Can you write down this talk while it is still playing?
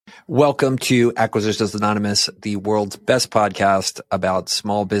Welcome to Acquisitions Anonymous, the world's best podcast about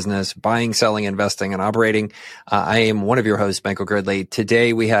small business, buying, selling, investing, and operating. I am one of your hosts, Michael Gridley.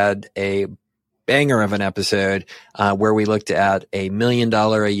 Today we had a banger of an episode where we looked at $1 million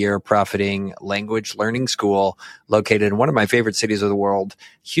a year profiting language learning school located in one of my favorite cities of the world,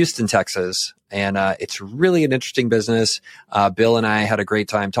 Houston, Texas. And it's really an interesting business. Bill and I had a great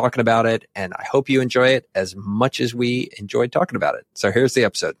time talking about it, and I hope you enjoy it as much as we enjoyed talking about it. So here's the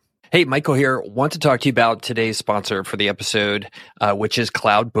episode. Hey, Michael here. Want to talk to you about today's sponsor for the episode, which is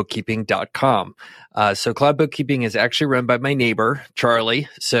cloudbookkeeping.com. So Cloud Bookkeeping is actually run by my neighbor, Charlie.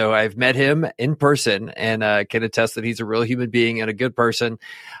 So I've met him in person and can attest that he's a real human being and a good person.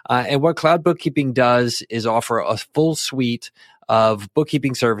 And what Cloud Bookkeeping does is offer a full suite of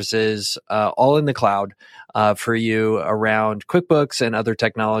bookkeeping services, all in the cloud, for you around QuickBooks and other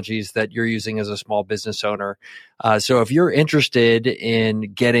technologies that you're using as a small business owner. So if you're interested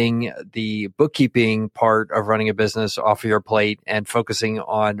in getting the bookkeeping part of running a business off of your plate and focusing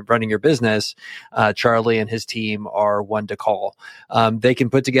on running your business, Charlie and his team are one to call. They can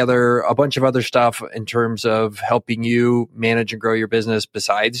put together a bunch of other stuff in terms of helping you manage and grow your business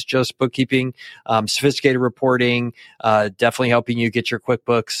besides just bookkeeping, sophisticated reporting, definitely helping you get your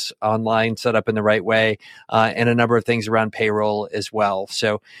QuickBooks online set up in the right way, and a number of things around payroll as well.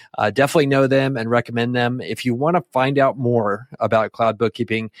 So definitely know them and recommend them. If you want to find out more about Cloud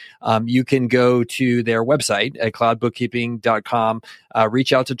Bookkeeping, you can go to their website at cloudbookkeeping.com,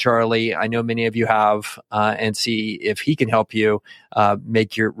 reach out to Charlie. I know many of you have, and see if he can help you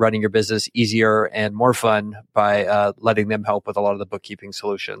make your running your business easier and more fun by letting them help with a lot of the bookkeeping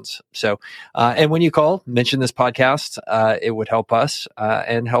solutions. So, and when you call, mention this podcast. It would help us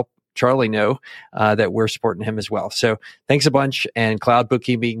and help Charlie know that we're supporting him as well. So thanks a bunch, and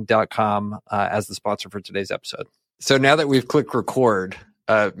cloudbookkeeping.com as the sponsor for today's episode. So now that we've clicked record,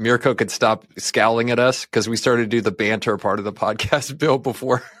 Mirko could stop scowling at us because we started to do the banter part of the podcast, Bill,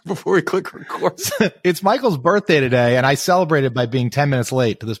 before we click record. It's Michael's birthday today, and I celebrated by being 10 minutes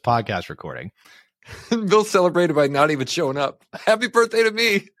late to this podcast recording. Bill celebrated by not even showing up. Happy birthday to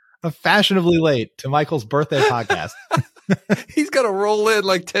me. Fashionably late to Michael's birthday podcast. He's got to roll in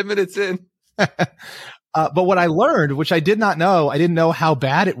like 10 minutes in. But what I learned, which I did not know, I didn't know how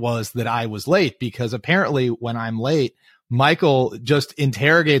bad it was that I was late, because apparently when I'm late, Michael just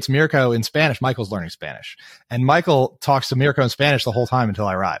interrogates Mirko in Spanish. Michael's learning Spanish, and Michael talks to Mirko in Spanish the whole time until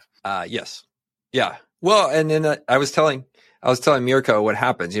I arrive. Yes. Yeah. Well, and then I was telling Mirko what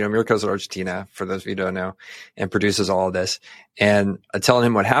happens. You know, Mirko's in Argentina, for those of you who don't know, and produces all of this. And telling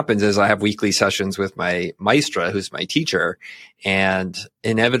him what happens is I have weekly sessions with my maestra, who's my teacher. And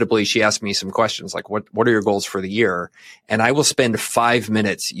inevitably she asks me some questions like, what are your goals for the year? And I will spend 5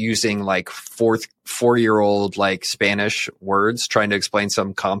 minutes using like four-year-old like Spanish words trying to explain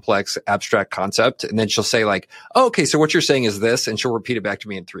some complex abstract concept. And then she'll say like, oh, okay, so what you're saying is this. And she'll repeat it back to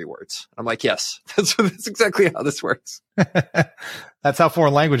me in 3 words. I'm like, yes, that's exactly how this works. That's how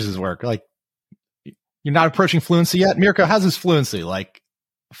foreign languages work. Like, you're not approaching fluency yet? Mirko, how's his fluency? Like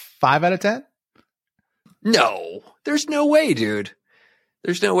 5 out of 10? No, there's no way, dude.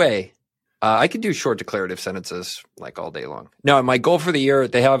 There's no way. I can do short declarative sentences like all day long. No, my goal for the year,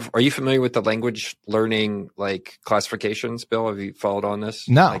 are you familiar with the language learning like classifications, Bill? Have you followed on this?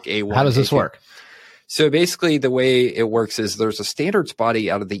 No. Like A1, how does this work? So basically the way it works is there's a standards body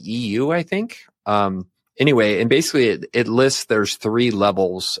out of the EU, I think. Anyway, and basically it lists there's 3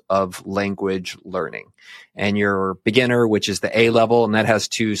 levels of language learning, and your beginner, which is the A level, and that has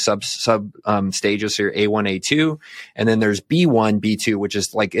 2 sub stages. So your A1, A2, and then there's B1, B2, which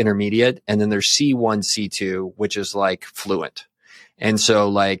is like intermediate. And then there's C1, C2, which is like fluent. And so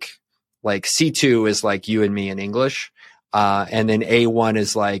like C2 is like you and me in English. And then A1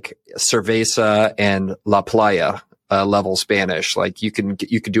 is like cerveza and la playa. Level Spanish. Like you could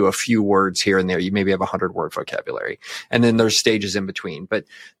do a few words here and there. You maybe have 100-word vocabulary, and then there's stages in between. But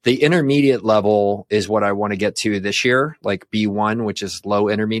the intermediate level is what I want to get to this year, like B1, which is low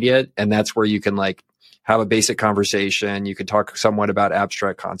intermediate. And that's where you can like have a basic conversation. You can talk somewhat about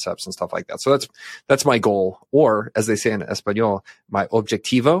abstract concepts and stuff like that. So that's my goal, or as they say in Espanol, my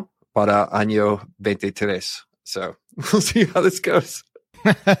objetivo para año 23. So we'll see how this goes.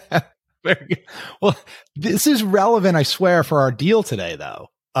 Very good. Well, this is relevant, I swear, for our deal today, though,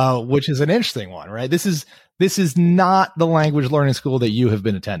 which is an interesting one, right? This is not the language learning school that you have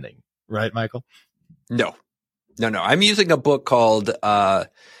been attending, right, Michael? No. I'm using a book called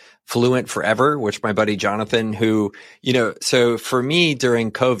Fluent Forever, which my buddy Jonathan, who, so for me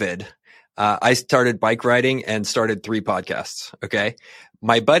during COVID, I started bike riding and started 3 podcasts. Okay.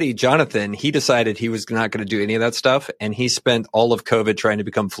 my buddy Jonathan, he decided he was not going to do any of that stuff. And he spent all of COVID trying to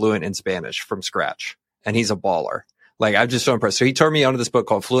become fluent in Spanish from scratch. And he's a baller. Like, I'm just so impressed. So he turned me onto this book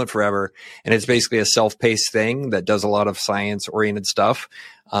called Fluent Forever. And it's basically a self-paced thing that does a lot of science oriented stuff.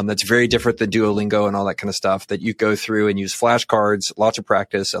 That's very different than Duolingo and all that kind of stuff that you go through and use flashcards, lots of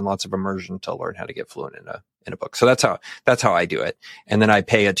practice and lots of immersion to learn how to get fluent in a book. So that's how I do it. And then I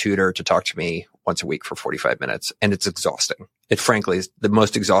pay a tutor to talk to me once a week for 45 minutes. And it's exhausting. It frankly is the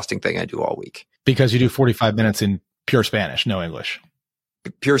most exhausting thing I do all week. Because you do 45 minutes in pure Spanish, no English.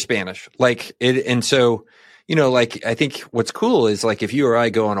 Pure Spanish. Like it. And so, you know, like, I think what's cool is like, if you or I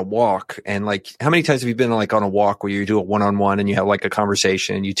go on a walk and like, how many times have you been like on a walk where you do a one-on-one and you have like a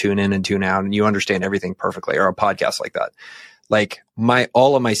conversation and you tune in and tune out and you understand everything perfectly, or a podcast like that? Like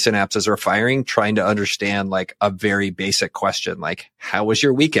all of my synapses are firing trying to understand like a very basic question, like, how was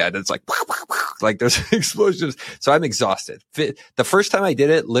your weekend? It's like there's explosions. So I'm exhausted. The first time I did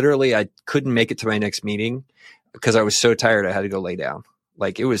it, literally, I couldn't make it to my next meeting because I was so tired. I had to go lay down.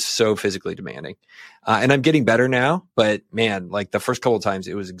 Like, it was so physically demanding. And I'm getting better now, but man, like the first couple of times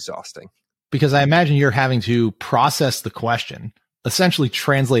it was exhausting. Because I imagine you're having to process the question, essentially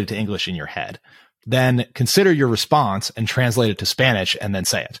translate it to English in your head, then consider your response and translate it to Spanish and then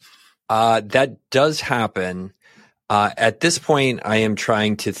say it. That does happen. At this point, I am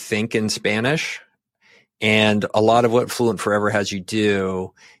trying to think in Spanish, and a lot of what Fluent Forever has you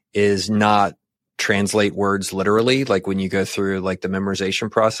do is not translate words literally, like when you go through like the memorization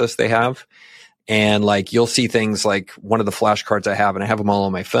process they have. And like, you'll see things like one of the flashcards I have, and I have them all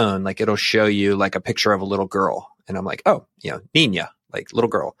on my phone. Like, it'll show you like a picture of a little girl. And I'm like, oh, you know, niña, like little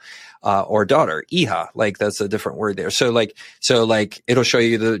girl, or daughter, hija, like that's a different word there. So like it'll show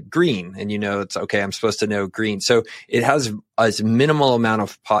you the green, and you know, it's okay, I'm supposed to know green. So it has as minimal amount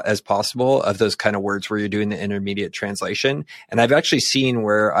of as possible of those kind of words where you're doing the intermediate translation. And I've actually seen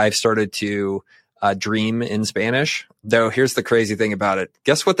where I've started to dream in Spanish, though. Here's the crazy thing about it.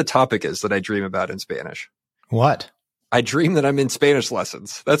 Guess what the topic is that I dream about in Spanish? What? I dream that I'm in Spanish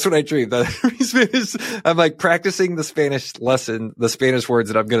lessons. That's what I dream. I'm like practicing the Spanish lesson, the Spanish words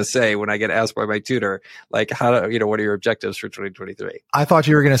that I'm going to say when I get asked by my tutor, like, what are your objectives for 2023? I thought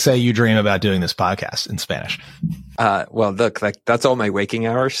you were going to say you dream about doing this podcast in Spanish. Well, look, like that's all my waking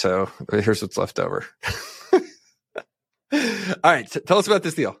hours. So here's what's left over. All right. Tell us about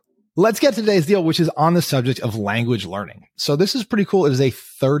this deal. Let's get to today's deal, which is on the subject of language learning. So this is pretty cool. It is a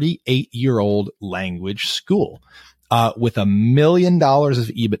 38-year-old language school with $1 million of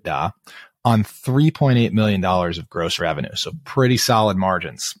EBITDA on $3.8 million of gross revenue. So pretty solid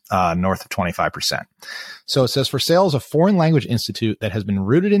margins, north of 25%. So it says, for sale is a foreign language institute that has been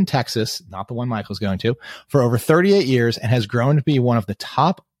rooted in Texas, not the one Michael's going to, for over 38 years and has grown to be one of the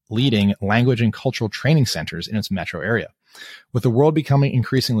top leading language and cultural training centers in its metro area. With the world becoming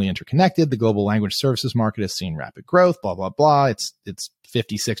increasingly interconnected, the global language services market has seen rapid growth, blah, blah, blah. It's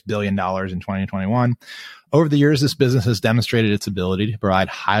 $56 billion in 2021. Over the years, this business has demonstrated its ability to provide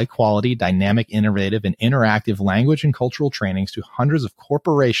high quality, dynamic, innovative, and interactive language and cultural trainings to hundreds of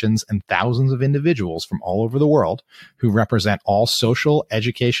corporations and thousands of individuals from all over the world who represent all social,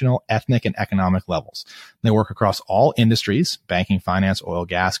 educational, ethnic, and economic levels. They work across all industries: banking, finance, oil,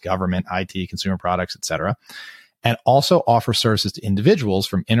 gas, government, IT, consumer products, etc., and also offer services to individuals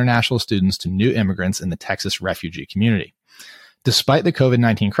from international students to new immigrants in the Texas refugee community. Despite the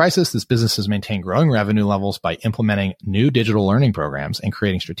COVID-19 crisis, this business has maintained growing revenue levels by implementing new digital learning programs and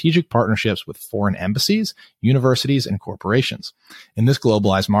creating strategic partnerships with foreign embassies, universities, and corporations. In this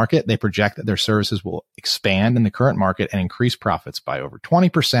globalized market, they project that their services will expand in the current market and increase profits by over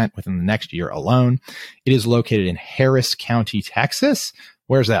 20% within the next year alone. It is located in Harris County, Texas.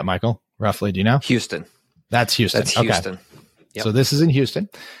 Where's that, Michael? Roughly, do you know? Houston. That's Houston. That's Houston. Okay. Yep. So this is in Houston.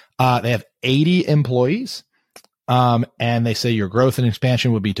 They have 80 employees. And they say your growth and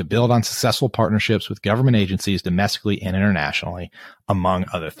expansion would be to build on successful partnerships with government agencies domestically and internationally, among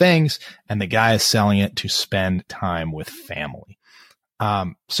other things. And the guy is selling it to spend time with family.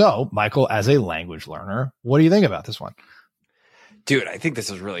 So Michael, as a language learner, what do you think about this one? Dude, I think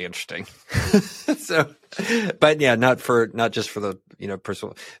this is really interesting. But yeah, not just for the,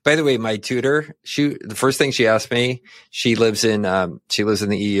 personal. By the way, my tutor, the first thing she asked me, she lives in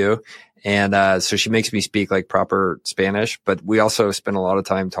the EU. And, so she makes me speak like proper Spanish, but we also spend a lot of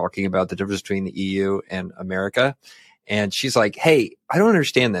time talking about the difference between the EU and America. And she's like, hey, I don't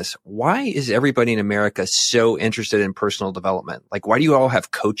understand this. Why is everybody in America so interested in personal development? Like, why do you all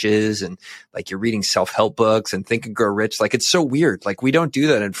have coaches and like you're reading self-help books and Think and Grow Rich? Like, it's so weird. Like, we don't do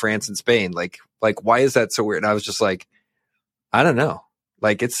that in France and Spain. Like, why is that so weird? And I was just like, I don't know.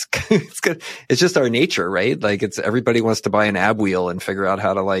 Like it's it's good. It's just our nature, right? Like it's everybody wants to buy an ab wheel and figure out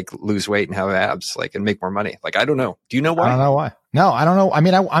how to like lose weight and have abs, like, and make more money. Like I don't know. Do you know why? I don't know why. No, I don't know. I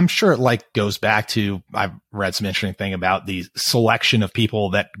mean, I'm sure it like goes back to, I've read some interesting thing about the selection of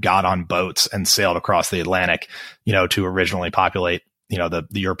people that got on boats and sailed across the Atlantic, to originally populate, the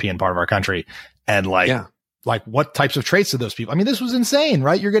European part of our country. And like what types of traits did those people? I mean, this was insane,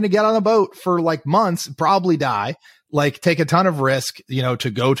 right? You're going to get on a boat for like months, probably die, like take a ton of risk,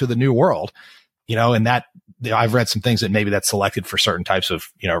 to go to the new world, and that I've read some things that maybe that's selected for certain types of,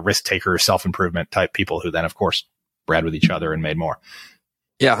 risk taker, self-improvement type people who then of course bred with each other and made more.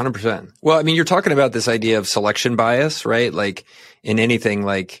 Yeah, 100%. Well, I mean, you're talking about this idea of selection bias, right? Like in anything,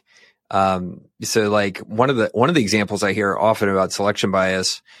 like, so like one of the examples I hear often about selection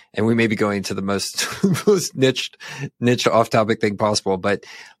bias, and we may be going to the most niche off topic thing possible, but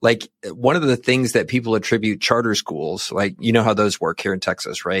like one of the things that people attribute charter schools, like, how those work here in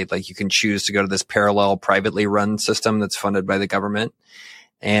Texas, right? Like you can choose to go to this parallel privately run system that's funded by the government.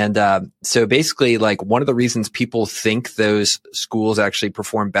 And so basically, like one of the reasons people think those schools actually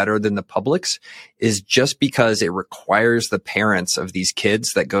perform better than the publics is just because it requires the parents of these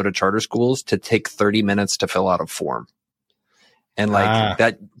kids that go to charter schools to take 30 minutes to fill out a form. And like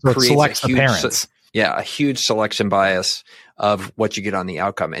that creates a huge selection bias of what you get on the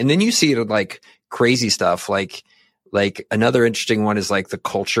outcome. And then you see it in like crazy stuff like another interesting one is like the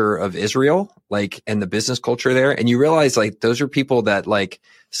culture of Israel, like, and the business culture there. And you realize like those are people that like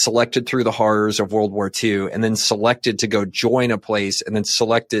selected through the horrors of World War II and then selected to go join a place and then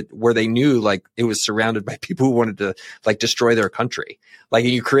selected where they knew like it was surrounded by people who wanted to like destroy their country. Like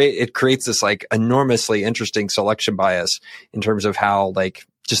it creates this like enormously interesting selection bias in terms of how like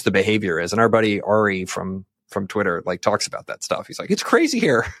just the behavior is. And our buddy Ari from Twitter like talks about that stuff. He's like, it's crazy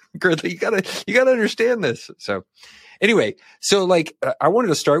here. You gotta understand this. So anyway, so like I wanted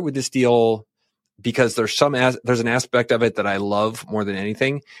to start with this deal because there's an aspect of it that I love more than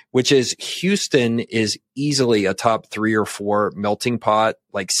anything, which is Houston is easily a top 3 or 4 melting pot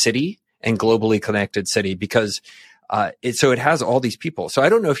like city and globally connected city because it has all these people. So I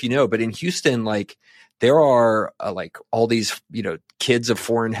don't know if you know, but in Houston, like there are like all these, kids of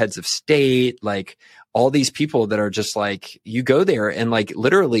foreign heads of state, like all these people that are just like, you go there and like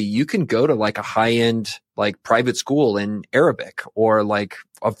literally you can go to like a high end, like private school in Arabic or like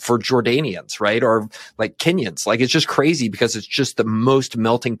for Jordanians, right? Or like Kenyans. Like it's just crazy because it's just the most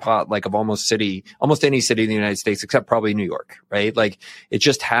melting pot, like of almost any city in the United States, except probably New York, right? Like it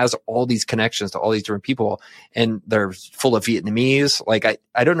just has all these connections to all these different people and they're full of Vietnamese. Like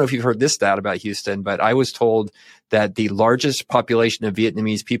I don't know if you've heard this stat about Houston, but I was told that the largest population of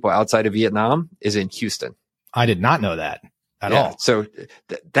Vietnamese people outside of Vietnam is in Houston. I did not know that at all. So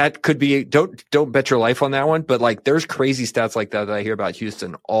that could be, don't bet your life on that one, but like there's crazy stats like that I hear about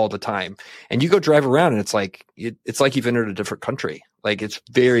Houston all the time. And you go drive around and it's like you've entered a different country. Like it's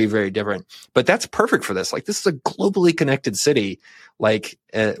very, very different, but that's perfect for this. Like this is a globally connected city, like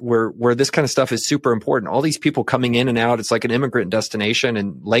where this kind of stuff is super important. All these people coming in and out. It's like an immigrant destination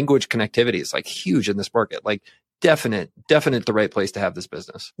and language connectivity is like huge in this market. Like definite the right place to have this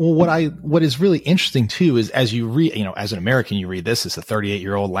business. Well, what is really interesting too is as you read, as an American, you read this as a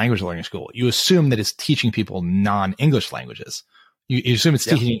 38-year-old language learning school. You assume that it's teaching people non-English languages. You assume it's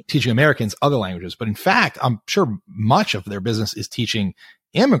teaching Americans other languages, but in fact, I'm sure much of their business is teaching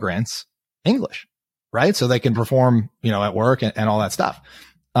immigrants English, right? So they can perform, at work and all that stuff.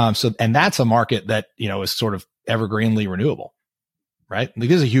 And that's a market that, is sort of evergreenly renewable, right? Like,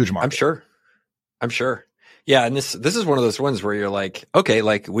 this is a huge market. I'm sure. Yeah. And this is one of those ones where you're like, okay,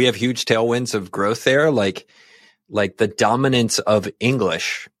 like we have huge tailwinds of growth there. Like the dominance of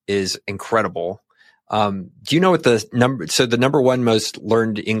English is incredible. Do you know what the number one most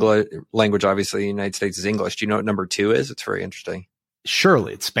learned English language, obviously in the United States, is English. Do you know what number 2 is? It's very interesting.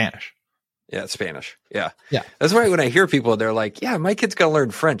 Surely it's Spanish. Yeah, it's Spanish. Yeah. Yeah. That's why when I hear people, they're like, yeah, my kid's got to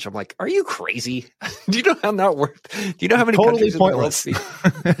learn French. I'm like, are you crazy? Do you know how that works? Do you know how many countries pointless. in the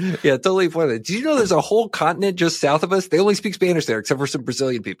world speak? Yeah, totally pointless. Do you know there's a whole continent just south of us? They only speak Spanish there, except for some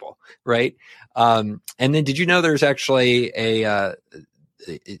Brazilian people, right? And then did you know there's actually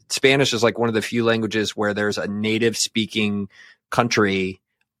Spanish is like one of the few languages where there's a native speaking country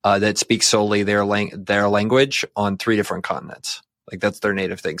that speaks solely their language on 3 different continents. Like that's their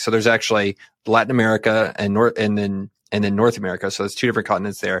native thing. So there's actually Latin America and then North America. So there's 2 different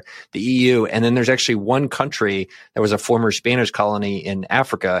continents there, the EU. And then there's actually one country that was a former Spanish colony in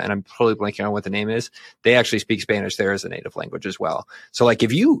Africa. And I'm totally blanking on what the name is. They actually speak Spanish there as a native language as well. So like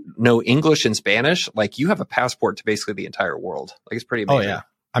if you know English and Spanish, like you have a passport to basically the entire world. Like it's pretty amazing. Oh yeah.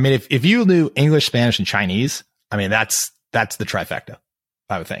 I mean, if you knew English, Spanish, and Chinese, I mean, that's the trifecta.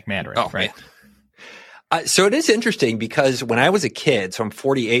 I would think Mandarin, right? So it is interesting because when I was a kid, so I'm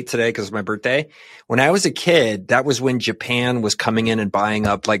 48 today because it's my birthday. When I was a kid, that was when Japan was coming in and buying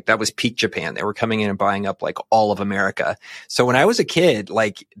up, like that was peak Japan. They were coming in and buying up like all of America. So when I was a kid,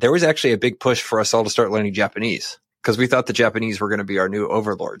 like there was actually a big push for us all to start learning Japanese because we thought the Japanese were going to be our new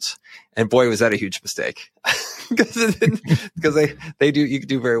overlords. And boy, was that a huge mistake because you can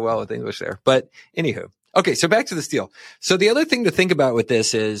do very well with English there. But anywho, okay. So back to this deal. So the other thing to think about with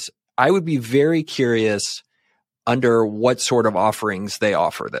this is, I would be very curious under what sort of offerings they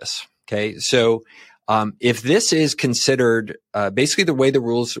offer this. Okay. So, if this is considered, basically the way the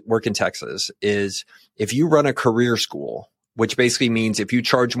rules work in Texas is if you run a career school, which basically means if you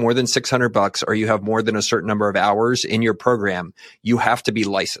charge more than $600 or you have more than a certain number of hours in your program, you have to be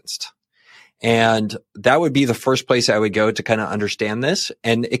licensed. And that would be the first place I would go to kind of understand this.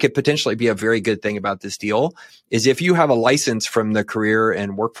 And it could potentially be a very good thing about this deal is if you have a license from the Career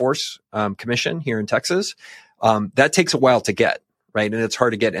and Workforce Commission here in Texas, that takes a while to get, right? And it's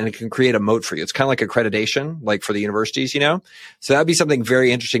hard to get, and it can create a moat for you. It's kind of like accreditation, like for the universities, So that'd be something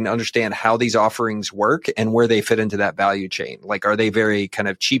very interesting to understand how these offerings work and where they fit into that value chain. Like, are they very kind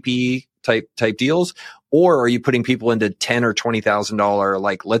of cheapy type deals? Or are you putting people into $10,000 or $20,000,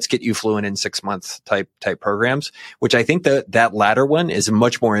 like, let's get you fluent in 6 months type programs, which I think that latter one is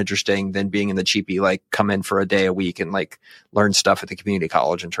much more interesting than being in the cheapy, like come in for a day a week and like learn stuff at the community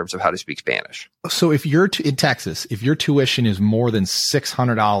college in terms of how to speak Spanish. So if you're in Texas, if your tuition is more than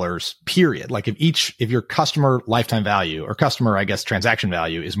 $600, period, like if your customer lifetime value or customer, I guess, transaction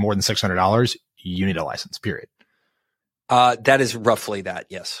value is more than $600, you need a license, period. That is roughly that.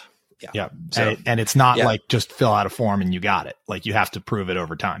 Yes. Yeah. So, and it's not like just fill out a form and you got it. Like you have to prove it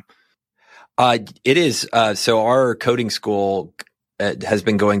over time. It is. So our coding school has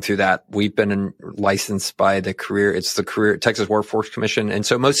been going through that. We've been licensed by it's the Texas Workforce Commission. And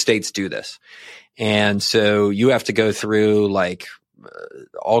so most states do this. And so you have to go through like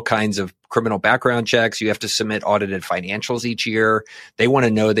all kinds of criminal background checks. You have to submit audited financials each year. They want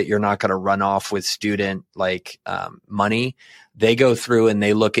to know that you're not going to run off with student money. They go through and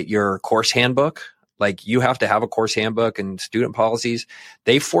they look at your course handbook. Like you have to have a course handbook and student policies.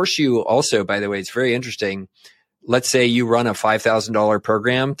 They force you also, by the way, it's very interesting. Let's say you run a $5,000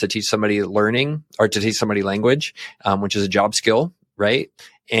 program to teach somebody learning or to teach somebody language, which is a job skill, right?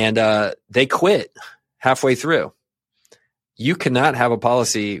 And they quit halfway through. You cannot have a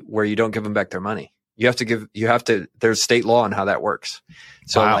policy where you don't give them back their money. There's state law on how that works.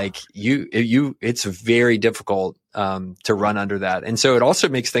 So wow. Like it's very difficult to run under that. And so it also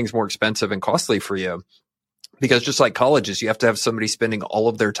makes things more expensive and costly for you because just like colleges, you have to have somebody spending all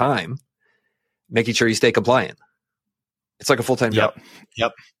of their time making sure you stay compliant. It's like a full-time job.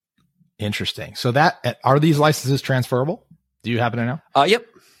 Yep. Interesting. So are these licenses transferable? Do you happen to know? Yep.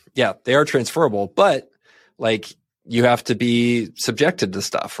 Yeah, they are transferable, but like you have to be subjected to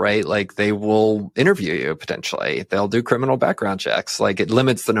stuff, right? Like they will interview you potentially. They'll do criminal background checks. Like it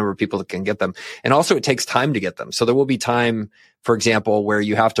limits the number of people that can get them. And also it takes time to get them. So there will be time, for example, where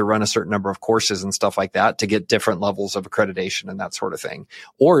you have to run a certain number of courses and stuff like that to get different levels of accreditation and that sort of thing,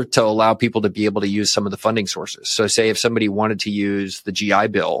 or to allow people to be able to use some of the funding sources. So say if somebody wanted to use the GI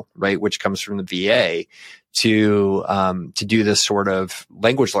Bill, right, which comes from the VA, to do this sort of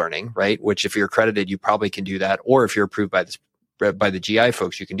language learning, right? Which if you're accredited, you probably can do that. Or if you're approved by the GI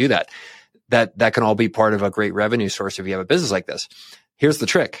folks, you can do that. That can all be part of a great revenue source if you have a business like this. Here's the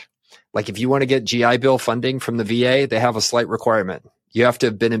trick. Like if you want to get GI Bill funding from the VA, they have a slight requirement. You have to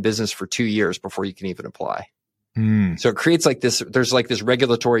have been in business for 2 years before you can even apply. So it creates like this, there's like this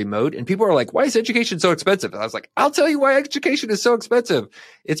regulatory moat, and people are like, why is education so expensive? And I was like, I'll tell you why education is so expensive.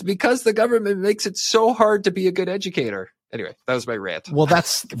 It's because the government makes it so hard to be a good educator. Anyway, that was my rant. Well,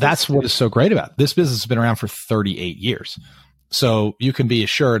 that's what is so great about it. This business has been around for 38 years. So you can be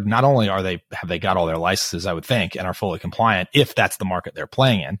assured not only have they got all their licenses, I would think, and are fully compliant, if that's the market they're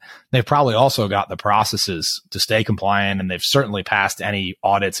playing in, they've probably also got the processes to stay compliant, and they've certainly passed any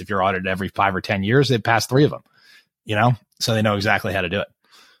audits. If you're audited every 5 or 10 years, they've passed 3 of them. So they know exactly how to do it.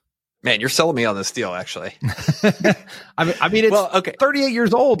 Man, you're selling me on this deal, actually. I mean, it's 38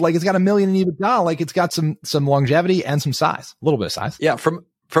 years old. Like it's got $1 million in EBITDA. Like it's got some longevity and some size, a little bit of size. Yeah. From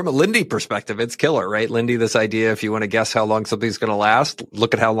a Lindy perspective, it's killer, right? Lindy, this idea, if you want to guess how long something's going to last,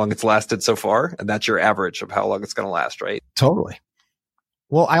 look at how long it's lasted so far. And that's your average of how long it's going to last, right? Totally.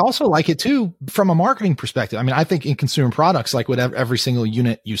 Well, I also like it too from a marketing perspective. I mean, I think in consumer products, like with every single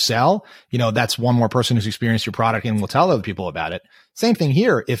unit you sell, that's one more person who's experienced your product and will tell other people about it. Same thing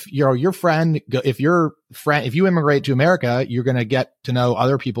here. If if you immigrate to America, you're going to get to know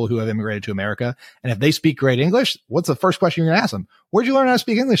other people who have immigrated to America. And if they speak great English, what's the first question you're going to ask them? Where'd you learn how to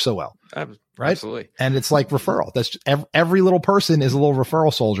speak English so well? Right. Absolutely. And it's like referral. That's just, every little person is a little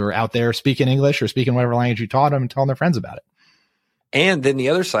referral soldier out there speaking English or speaking whatever language you taught them and telling their friends about it. And then the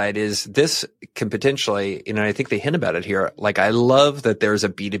other side is this can potentially, I think they hint about it here. Like, I love that there's a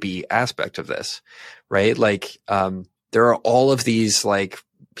B2B aspect of this, right? Like, there are all of these like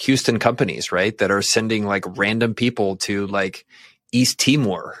Houston companies, right, that are sending like random people to like East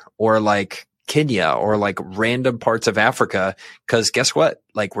Timor or like Kenya or like random parts of Africa. Cause guess what?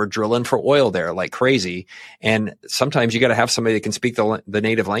 Like, we're drilling for oil there like crazy. And sometimes you got to have somebody that can speak the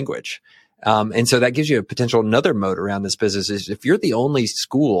native language. And so that gives you a potential another moat around this business is if you're the only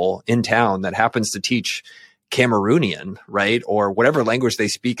school in town that happens to teach Cameroonian, right, or whatever language they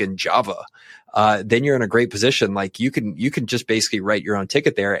speak in Java, then you're in a great position. Like, you can just basically write your own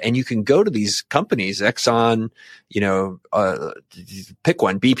ticket there, and you can go to these companies, Exxon, pick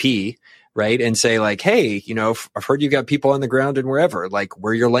one, BP, right, and say like, hey, I've heard you got people on the ground and wherever, like,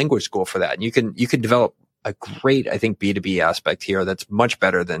 we're your language school for that, and you can develop a great, I think, B2B aspect here that's much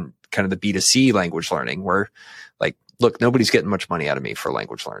better than kind of the B2C language learning where like, look, nobody's getting much money out of me for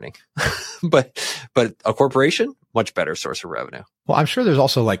language learning, but a corporation, much better source of revenue. Well, I'm sure there's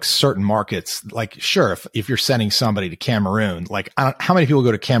also like certain markets, like sure, if you're sending somebody to Cameroon, like how many people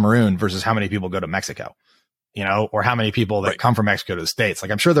go to Cameroon versus how many people go to Mexico, or how many people that come from Mexico to the States.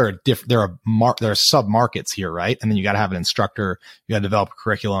 Like, I'm sure there are sub markets here, right? And then you got to have an instructor, you got to develop a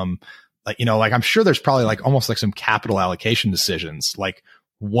curriculum. Like, I'm sure there's probably like almost like some capital allocation decisions, like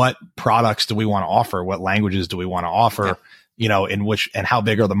what products do we want to offer? What languages do we want to offer? In which, and how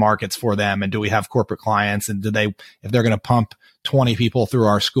big are the markets for them? And do we have corporate clients? And if they're going to pump 20 people through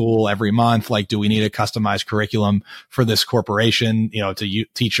our school every month, like, do we need a customized curriculum for this corporation, to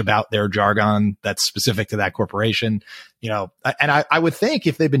teach about their jargon that's specific to that corporation? And I would think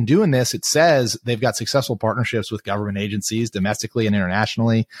if they've been doing this, it says they've got successful partnerships with government agencies domestically and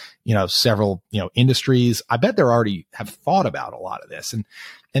internationally, several, industries. I bet they already have thought about a lot of this.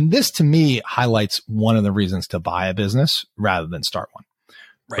 And this to me highlights one of the reasons to buy a business rather than start one.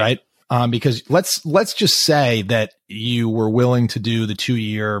 Right. Because let's just say that you were willing to do the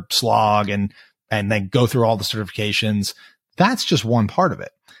 2-year slog and then go through all the certifications. That's just one part of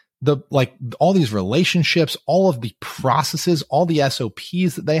it. All these relationships, all of the processes, all the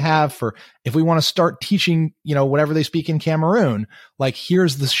SOPs that they have for if we want to start teaching, whatever they speak in Cameroon, like,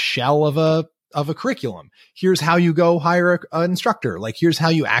 here's the shell of a curriculum. Here's how you go hire an instructor. Like, here's how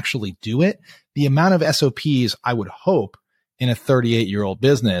you actually do it. The amount of SOPs I would hope in a 38-year-old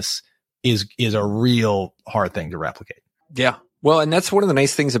business is a real hard thing to replicate. Yeah. Well, and that's one of the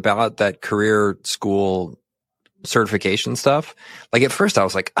nice things about that career school certification stuff. Like, at first I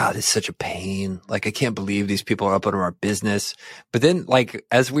was like, this is such a pain. Like, I can't believe these people are up on our business. But then, like,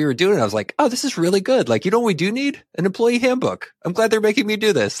 as we were doing it, I was like, this is really good. Like, what we do need? An employee handbook. I'm glad they're making me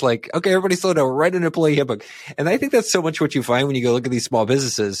do this. Like, okay, everybody slow down, write an employee handbook. And I think that's so much what you find when you go look at these small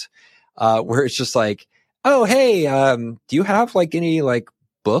businesses, where it's just like, oh, hey, do you have like any like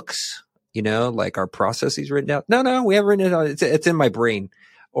books, like our processes written down? No, we haven't written it down. It's in my brain.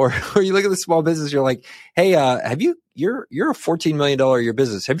 Or you look at the small business, you're like, hey, you're a $14 million a year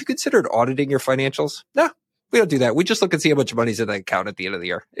business. Have you considered auditing your financials? No, we don't do that. We just look and see how much money's in the account at the end of the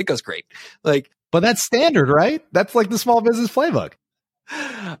year. It goes great. But that's standard, right? That's like the small business playbook.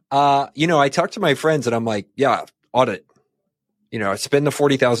 I talk to my friends and I'm like, yeah, audit. Spend the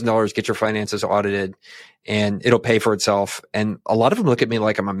 $40,000, get your finances audited, and it'll pay for itself. And a lot of them look at me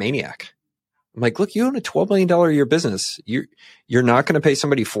like I'm a maniac. I'm like, look, you own a $12 million a year business. You're not going to pay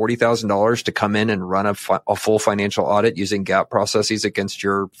somebody $40,000 to come in and run a full financial audit using GAAP processes against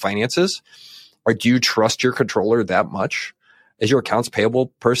your finances. Or do you trust your controller that much? Is your accounts payable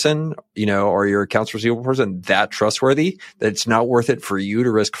person, or your accounts receivable person that trustworthy that it's not worth it for you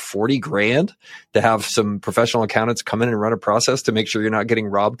to risk $40,000 to have some professional accountants come in and run a process to make sure you're not getting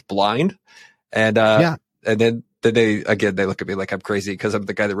robbed blind? And, and then they look at me like I'm crazy because I'm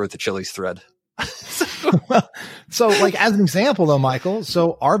the guy that wrote the Chili's thread. So like, as an example though, Michael,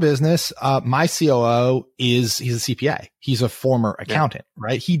 so our business, my COO he's a CPA. He's a former accountant,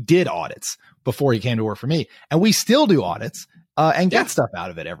 right? He did audits before he came to work for me, and we still do audits, and get stuff out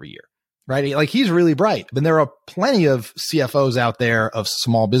of it every year, right? Like, he's really bright, but there are plenty of CFOs out there of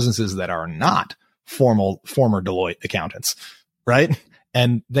small businesses that are not former Deloitte accountants, right?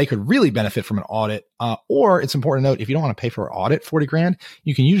 and they could really benefit from an audit. Or it's important to note, if you don't want to pay for an audit, 40 grand,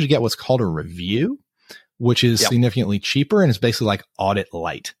 you can usually get what's called a review, which is significantly cheaper and it's basically like audit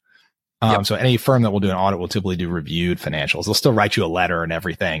light. So any firm that will do an audit will typically do reviewed financials. They'll still write you a letter and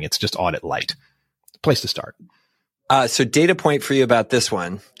everything. It's just audit light. Place to start. So data point for you about this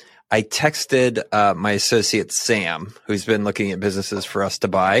one. I texted my associate Sam, who's been looking at businesses for us to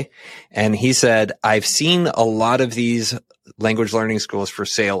buy, and he said, I've seen a lot of these language learning schools for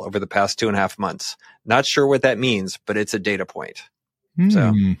sale over the past 2.5 months. Not sure what that means, but it's a data point.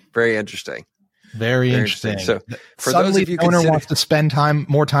 So very interesting. Very interesting. So for Suddenly, those of you the owner wants to spend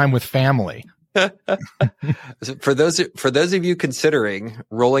more time with family. For those of you considering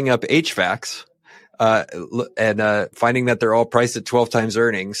rolling up HVACs, and finding that they're all priced at 12 times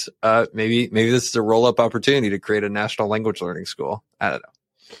earnings, maybe this is a roll-up opportunity to create a national language learning school. I don't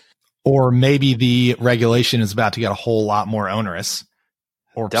know. Or maybe the regulation is about to get a whole lot more onerous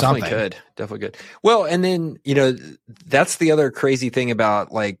or Definitely something. Definitely could. Well, and then, that's the other crazy thing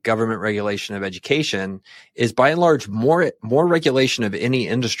about like government regulation of education is by and large, more regulation of any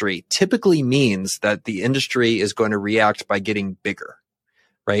industry typically means that the industry is going to react by getting bigger.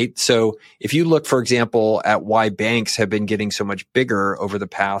 Right. So if you look, for example, at why banks have been getting so much bigger over the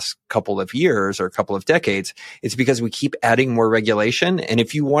past couple of years or a couple of decades, it's because we keep adding more regulation. And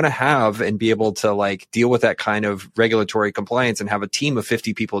if you want to have and be able to like deal with that kind of regulatory compliance and have a team of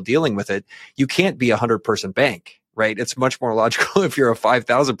 50 people dealing with it, you can't be a 100-person bank. Right. It's much more logical if you're a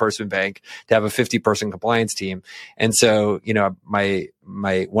 5,000 person bank to have a 50 person compliance team. And so,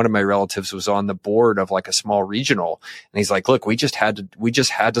 one of my relatives was on the board of like a small regional, and he's like, look, we just had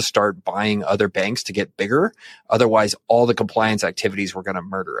to start buying other banks to get bigger. Otherwise, all the compliance activities were going to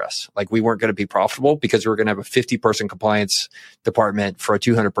murder us. Like we weren't going to be profitable because we were going to have a 50 person compliance department for a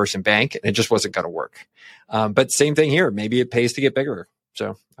 200 person bank. And it just wasn't going to work. But same thing here. Maybe it pays to get bigger.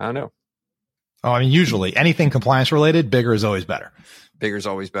 So I don't know. Oh, I mean, usually anything compliance related, bigger is always better. Bigger is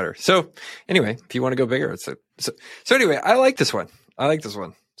always better. So anyway, if you want to go bigger, so anyway, I like this one.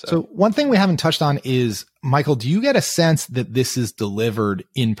 So one thing we haven't touched on is, Michael, do you get a sense that this is delivered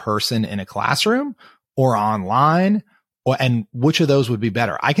in person in a classroom or online, and which of those would be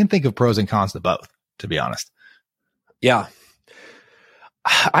better? I can think of pros and cons to both, to be honest. Yeah.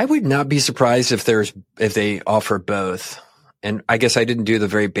 I would not be surprised if they offer both. And I guess I didn't do the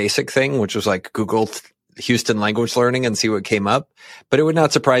very basic thing, which was like Google Houston language learning and see what came up. But it would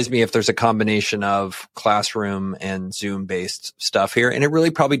not surprise me if there's a combination of classroom and Zoom based stuff here. And it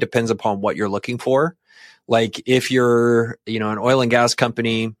really probably depends upon what you're looking for. Like if you're, an oil and gas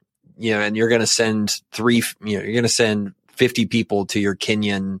company, and you're going to send you're going to send 50 people to your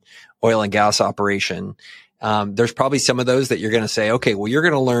Kenyan oil and gas operation. There's probably some of those that you're going to say, okay, well, you're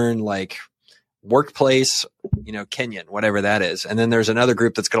going to learn like workplace, Kenyan, whatever that is. And then there's another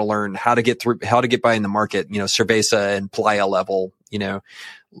group that's going to learn how to get by in the market, Cerveza and Playa level,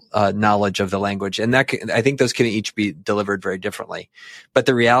 knowledge of the language. And I think those can each be delivered very differently. But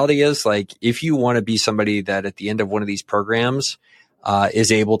the reality is, like, if you want to be somebody that at the end of one of these programs,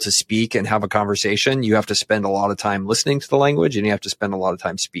 is able to speak and have a conversation, you have to spend a lot of time listening to the language and you have to spend a lot of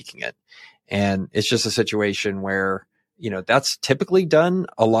time speaking it. And it's just a situation where, that's typically done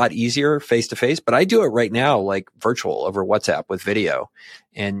a lot easier face to face, but I do it right now, like virtual over WhatsApp with video,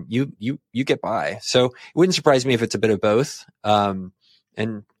 and you get by. So it wouldn't surprise me if it's a bit of both. And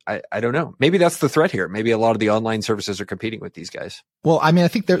I don't know, maybe that's the threat here. Maybe a lot of the online services are competing with these guys. Well, I mean, I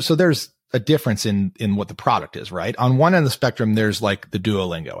think there's a difference in what the product is, right? On one end of the spectrum, there's like the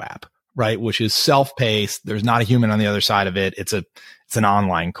Duolingo app, right? Which is self-paced. There's not a human on the other side of it. It's an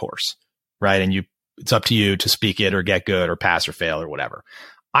online course, right? And it's up to you to speak it or get good or pass or fail or whatever.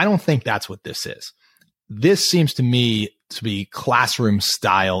 I don't think that's what this is. This seems to me to be classroom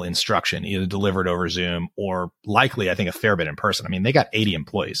style instruction, either delivered over Zoom or likely, I think, a fair bit in person. I mean, they got 80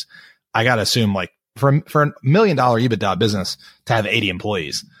 employees. I got to assume, like, for a $1 million EBITDA business to have 80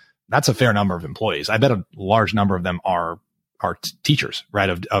 employees, that's a fair number of employees. I bet a large number of them are teachers, right?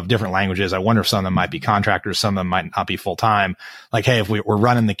 Of different languages. I wonder if some of them might be contractors. Some of them might not be full time. Like, hey, if we're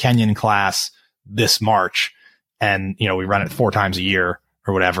running the Kenyan class this March and, we run it 4 times a year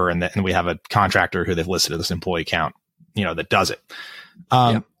or whatever. And we have a contractor who they've listed as this employee count, that does it.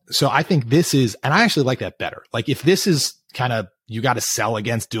 So I think this is, and I actually like that better. Like if this is kind of, you got to sell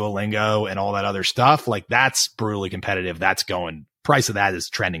against Duolingo and all that other stuff, like that's brutally competitive. That's price of that is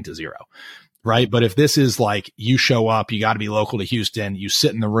trending to zero. Right. But if this is like, you show up, you got to be local to Houston, you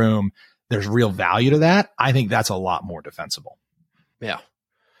sit in the room, there's real value to that. I think that's a lot more defensible. Yeah.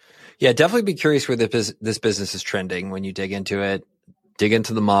 Yeah, definitely be curious where this business is trending when you dig into it, dig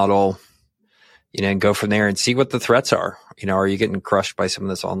into the model, and go from there and see what the threats are. Are you getting crushed by some of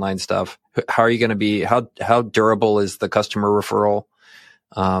this online stuff? How are you going to be, how durable is the customer referral?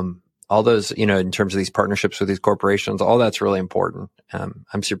 All those, in terms of these partnerships with these corporations, all that's really important.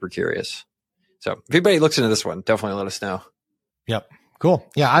 I'm super curious. So if anybody looks into this one, definitely let us know. Yep. Cool.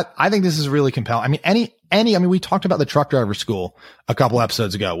 Yeah. I think this is really compelling. I mean, we talked about the truck driver school a couple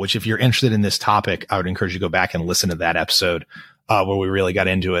episodes ago, which if you're interested in this topic, I would encourage you to go back and listen to that episode, where we really got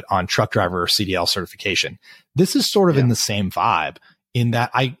into it on truck driver CDL certification. This is sort of in the same vibe in that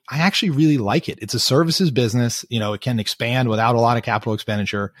I actually really like it. It's a services business. It can expand without a lot of capital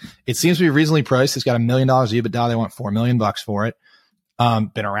expenditure. It seems to be reasonably priced. It's got $1 million EBITDA. They want $4 million for it.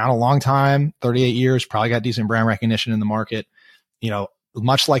 Been around a long time, 38 years, probably got decent brand recognition in the market.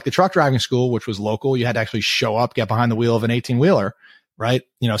 Much like the truck driving school, which was local, you had to actually show up, get behind the wheel of an 18-wheeler, right?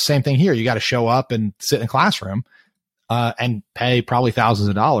 Same thing here. You got to show up and sit in a classroom, and pay probably thousands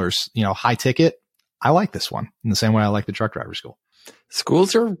of dollars, high ticket. I like this one in the same way I like the truck driver school.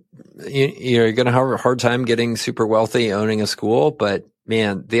 Schools are, you're going to have a hard time getting super wealthy owning a school. But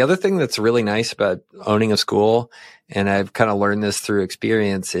man, the other thing that's really nice about owning a school, and I've kind of learned this through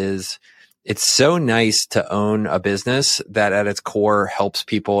experience, is it's so nice to own a business that at its core helps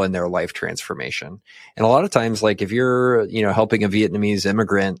people in their life transformation. And a lot of times, like if you're, helping a Vietnamese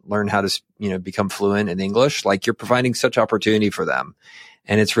immigrant learn how to, become fluent in English, like you're providing such opportunity for them.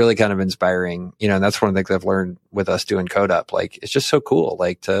 And it's really kind of inspiring, and that's one of the things I've learned with us doing Code Up. Like, it's just so cool,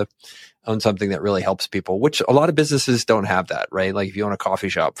 like to own something that really helps people, which a lot of businesses don't have that, right? Like if you own a coffee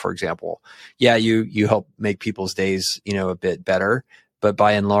shop, for example, you help make people's days, a bit better. But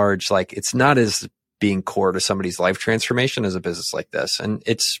by and large, like it's not as being core to somebody's life transformation as a business like this. And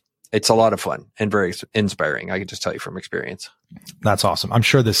it's a lot of fun and very inspiring. I can just tell you from experience. That's awesome. I'm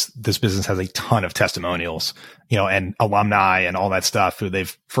sure this business has a ton of testimonials, and alumni and all that stuff who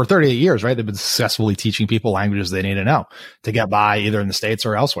for 38 years, right? They've been successfully teaching people languages they need to know to get by either in the States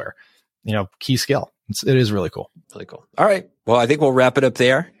or elsewhere. Key skill. It is really cool. Really cool. All right. Well, I think we'll wrap it up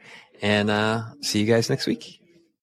there and see you guys next week.